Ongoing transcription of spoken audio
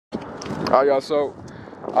Alright, y'all, so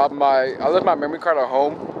I left my memory card at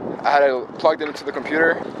home. I had it plugged into the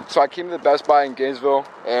computer, so I came to the Best Buy in Gainesville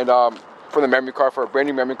and for the memory card, for a brand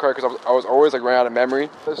new memory card, because I was always like running out of memory.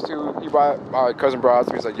 My cousin brought it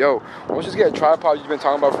to me. He's like, yo, why don't you just get a tripod you've been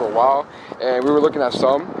talking about for a while? And we were looking at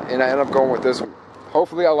some, and I ended up going with this one.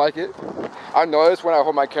 Hopefully I like it. I noticed when I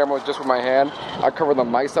hold my camera just with my hand, I cover the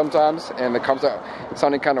mic sometimes, and it comes out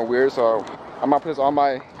sounding kind of weird, so I might put this on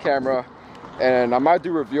my camera, and I might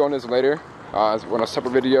do a review on this later, on a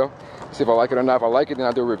separate video, see if I like it or not. If I like it, then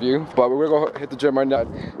I'll do a review. But we're gonna go hit the gym right now.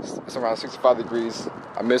 It's around 65 degrees.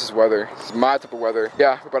 I miss this weather. It's my type of weather.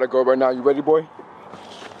 Yeah, we're about to go right now. You ready, boy?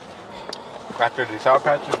 After the sour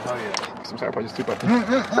patches? Hell yeah. Some sour patches too, but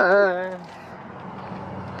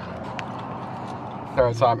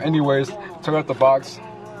third time. Anyways, took out the box.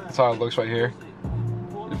 That's how it looks right here.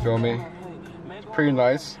 You feel me? It's pretty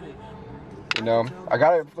nice. You know, I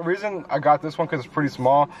got it. The reason I got this one because it's pretty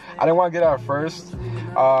small. I didn't want to get it at first.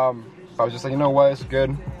 I was just like, you know what, it's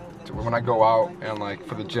good when I go out and like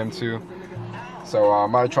for the gym too. So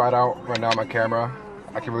I'm gonna try it out right now on my camera.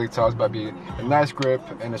 I can really tell it's about to be a nice grip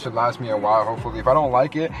and it should last me a while, hopefully. If I don't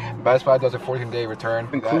like it, Best Buy does a 14-day return.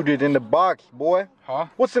 Included in the box, boy. Huh?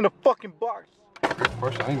 What's in the fucking box? Good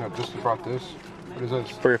question. I didn't know this brought this. What is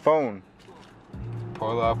this? For your phone.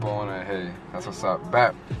 Pull up on it. Hey, that's what's up.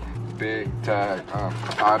 Bat. Big tag.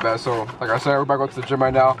 Alright, bet. So, like I said, we're about to go to the gym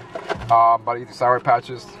right now. About to eat the Sour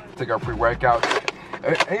Patches, take our pre-workout.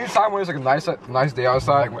 Anytime when it's like a nice day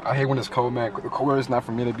outside, like, I hate when it's cold, man. The cold weather is not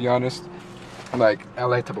for me, to be honest. Like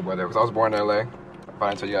LA type of weather, because I was born in LA. If I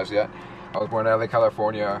didn't tell you guys yet, I was born in LA,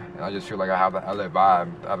 California, and I just feel like I have the LA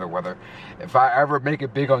vibe, the LA weather. If I ever make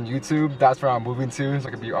it big on YouTube, that's where I'm moving to. So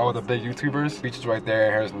I could be all the big YouTubers. Beach is right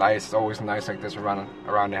there. Here's nice. It's always nice like this around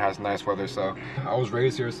it. Has nice weather. So I was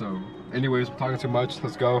raised here. So, anyways, I'm talking too much.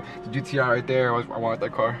 Let's go. The GTI right there. I wanted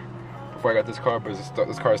that car before I got this car, but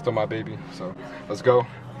this car is still my baby. So let's go.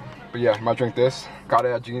 But yeah, I'm gonna drink this. Got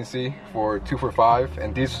it at GNC for 2 for $5.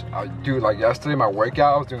 And these, dude, like yesterday, my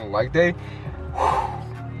workout, I was doing a leg day.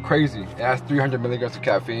 Crazy. It has 300 milligrams of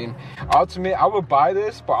caffeine. Ultimately, I would buy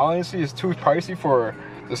this, but honestly, it's too pricey for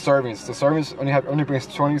the servings. The servings only brings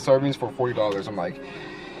 20 servings for $40. I'm like,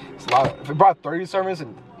 it's a lot. If it brought 30 servings,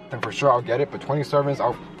 then for sure I'll get it. But 20 servings,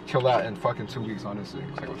 I'll kill that in fucking 2 weeks, honestly.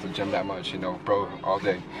 It's like I go to the gym that much, you know, bro, all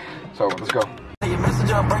day. So let's go.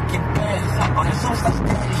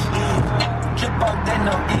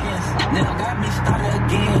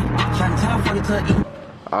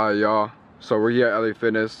 Alright, y'all. So we're here at LA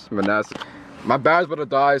Fitness, Manassas. My battery's about to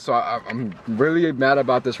die, so I'm really mad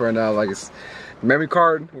about this right now. Like, it's memory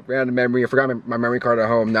card, ran the memory. I forgot my memory card at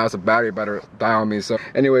home. Now it's a battery about to die on me. So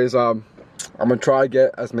anyways, I'm gonna try to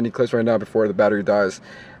get as many clips right now before the battery dies.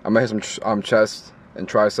 I'm gonna hit some chest and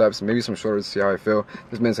triceps, maybe some shoulders to see how I feel.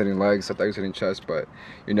 This man's hitting legs, I thought he was hitting chest, but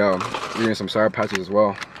you know, we're doing some Sour Patches as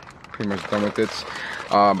well. Pretty much done with it.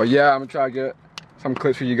 But yeah, I'm gonna try to get some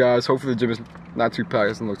clips for you guys. Hopefully the gym is not too packed. It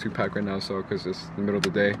doesn't look too packed right now, so because it's the middle of the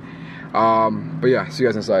day. But yeah, see you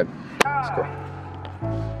guys inside. Let's go.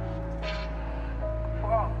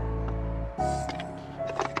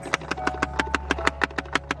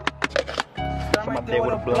 Come up there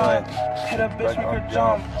with a blunt. Hit a bitch, make her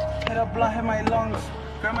jump. Hit a blunt, hit my lungs.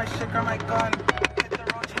 Grab my shit, grab my gun. Hit the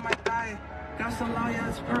road, hit my thigh. Got some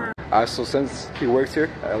lawyers per. So since he works here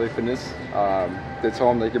at LA Fitness, they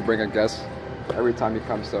told him they can bring a guest every time he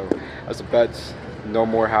comes. So as a bet, no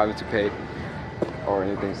more having to pay or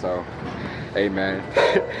anything. So, hey man,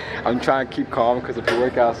 I'm trying to keep calm because the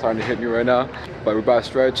pre-workout's starting to hit me right now. But we're about to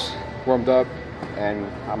stretch, warmed up, and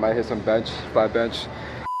I might hit some flat bench.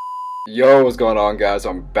 Yo, what's going on, guys?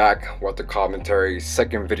 I'm back with the commentary.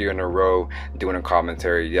 Second video in a row doing a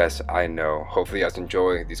commentary. Yes, I know. Hopefully you guys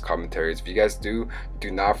enjoy these commentaries. If you guys do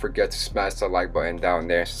not forget to smash that like button down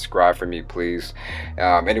there. Subscribe for me, please.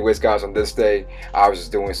 Anyways, guys, on this day I was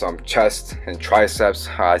just doing some chest and triceps.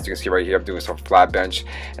 As you can see right here, I'm doing some flat bench.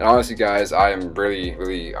 And honestly, guys, I am really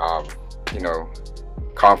you know,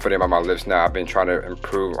 confident on my lifts now. I've been trying to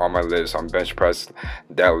improve on my lifts on bench press,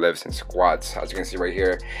 deadlifts, and squats. As you can see right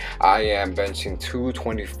here, I am benching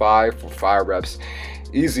 225 for 5 reps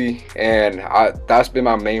easy, and that's been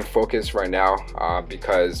my main focus right now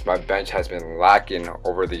because my bench has been lacking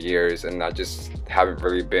over the years, and I just haven't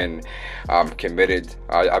really been committed.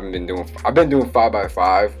 I've been doing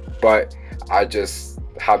 5x5, but I just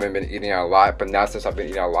haven't been eating a lot. But now since I've been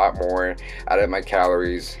eating a lot more, added my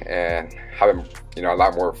calories and having, you know, a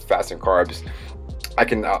lot more fats and carbs, I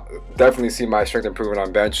can definitely see my strength improving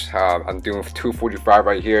on bench. I'm doing 245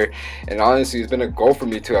 right here, and honestly, it's been a goal for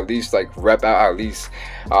me to at least like rep out at least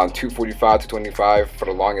 245 to 225 for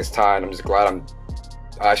the longest time. I'm just glad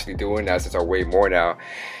actually doing that since I weigh more now.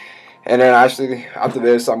 And then actually after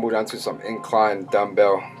this, I moved on to some incline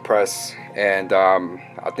dumbbell press, and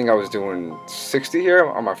I think I was doing 60 here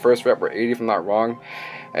on my first rep, or 80 if I'm not wrong.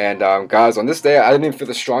 And guys, on this day I didn't feel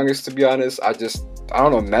the strongest, to be honest. I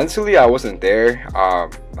don't know, mentally I wasn't there. I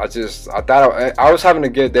thought I was having a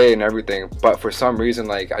good day and everything, but for some reason,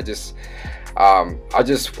 like I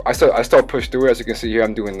still pushed through it. As you can see here,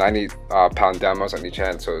 I'm doing 90 pound dumbbells on each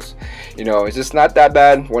hand, so it's, you know, it's just not that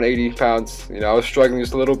bad. 180 pounds, you know, I was struggling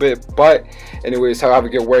just a little bit, but anyways, I have a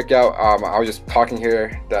good workout. I was just talking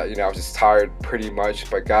here that, you know, I was just tired pretty much,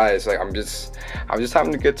 but guys, like I'm just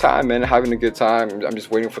having a good time, man. Having a good time. I'm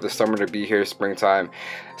just waiting for the summer to be here, springtime,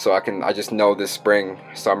 so I just know this spring,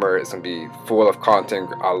 summer is gonna be full of content,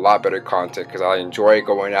 a lot better content, because I enjoy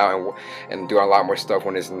going out and doing a lot more stuff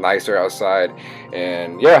when it's nicer outside.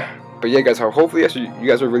 And yeah, but yeah guys, hopefully you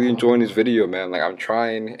guys are really enjoying this video, man. Like I'm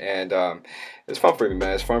trying, and it's fun for me,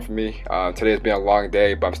 man. It's fun for me. Today has been a long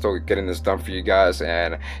day, but I'm still getting this done for you guys,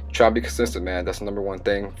 and try to be consistent, man. That's the #1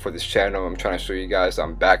 thing for this channel. I'm trying to show you guys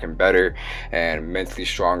I'm back and better and mentally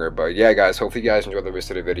stronger. But yeah guys, hopefully you guys enjoy the rest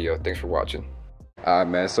of the video. Thanks for watching.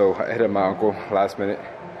 Man, so I hit up my uncle last minute.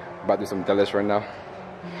 About to do some deadlifts right now.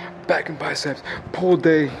 Back and biceps, pull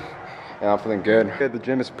day. And I'm feeling good. Yeah, the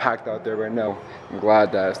gym is packed out there right now. I'm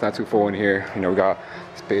glad that it's not too full in here. You know, we got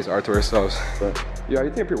space art to ourselves. But yeah,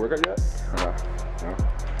 you think pre-workout yet? No.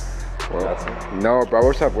 Well, no, bro. I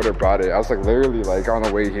wish I would have brought it. I was like literally like on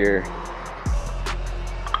the way here.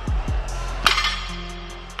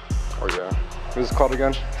 Oh yeah. What is it called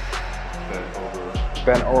again?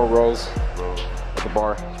 Bent over rows. At the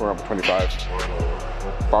bar. So we're up to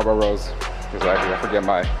 25. Barbell rows. Exactly. I forget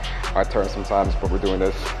my terms sometimes, but we're doing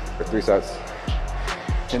this. 3 sets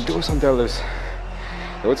and doing some deadlifts.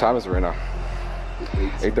 What time is it right now?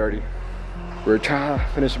 8:30. We're trying to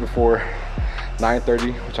finish it before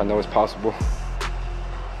 9:30, which I know is possible.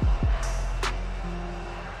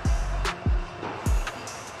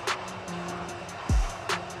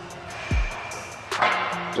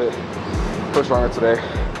 Push longer today.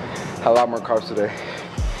 Had a lot more carbs today.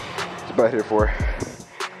 It's about here for.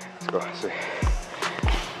 Let's go. Let's see.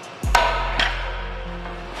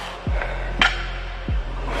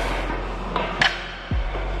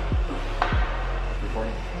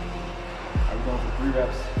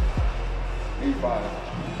 Reps, 85,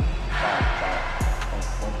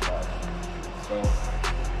 5, so,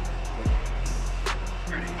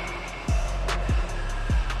 ready.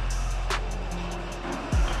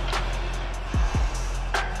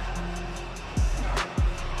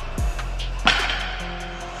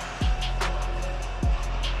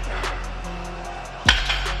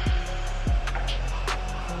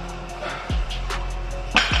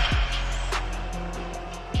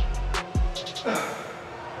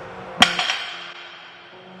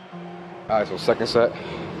 Alright, so second set.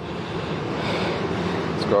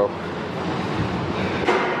 Let's go.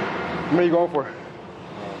 How many are you going for? I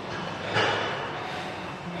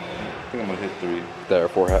think I'm gonna hit 3. There,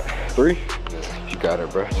 4 hat. 3? Yeah. You got it,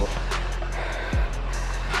 bro.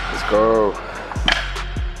 Let's go.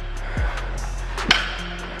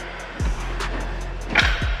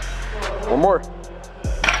 One more.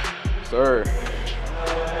 Sir.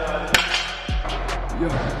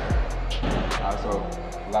 Yeah. Alright, so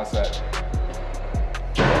last set.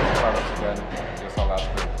 5 reps again. Just our last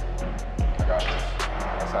bit. I got this.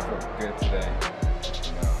 I feel good today.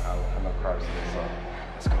 You know, I have no carbs today, so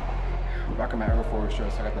let's go. I'm rocking my Aero Forward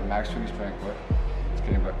shirt, so I got the max shooting strength, but just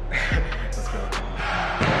kidding, but let's go.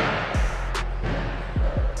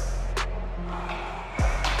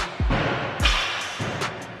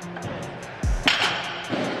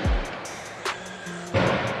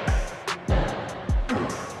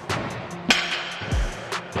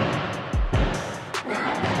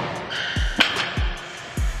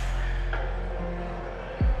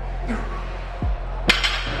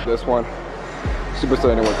 This one, super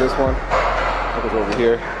excited with this one. Look over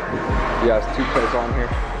here. He has 2 plates on here.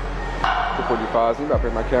 245s. You about to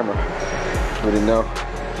break my camera. Really know.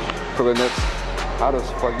 Pulling this. How does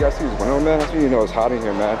fuck? You guys see this window, man? That's when you know it's hot in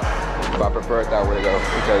here, man. But I prefer it that way though,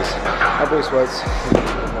 because my boy sweats.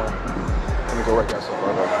 Let me go work out so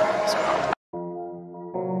far though. Let's go.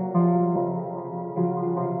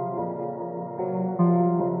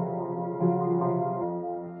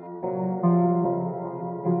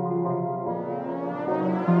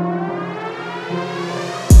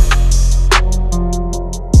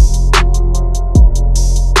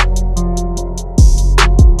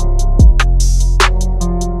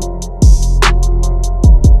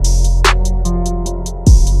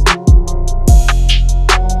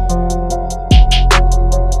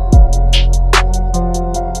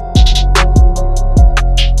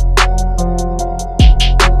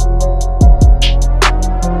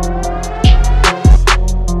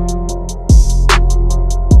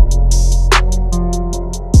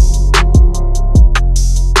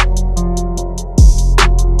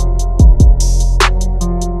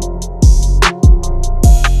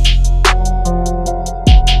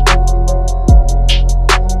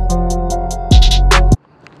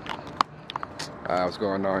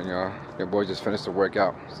 Your boy just finished the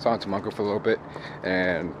workout. I was talking to my uncle for a little bit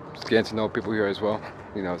and just getting to know people here as well.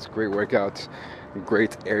 You know, it's a great workout,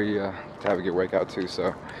 great area to have a good workout too.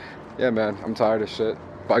 So yeah, man, I'm tired of shit.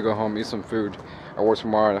 If I go home, eat some food. I work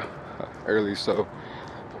tomorrow early, so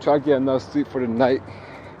try to get enough sleep for the night.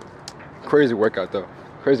 Crazy workout though,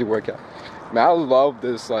 crazy workout. Man, I love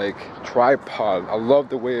this like tripod. I love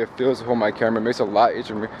the way it feels to hold my camera. It makes it a lot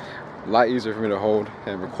easier for me to hold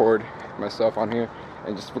and record myself on here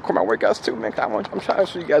and just record my workouts too, man. I'm trying to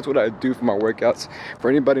show you guys what I do for my workouts. For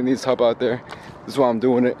anybody who needs help out there, this is why I'm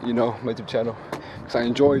doing it, you know, my YouTube channel. Because I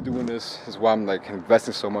enjoy doing this. This is why I'm like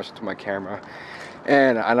investing so much into my camera.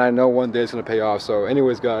 And I know one day it's gonna pay off. So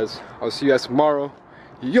anyways, guys, I'll see you guys tomorrow.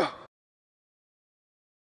 Yeah.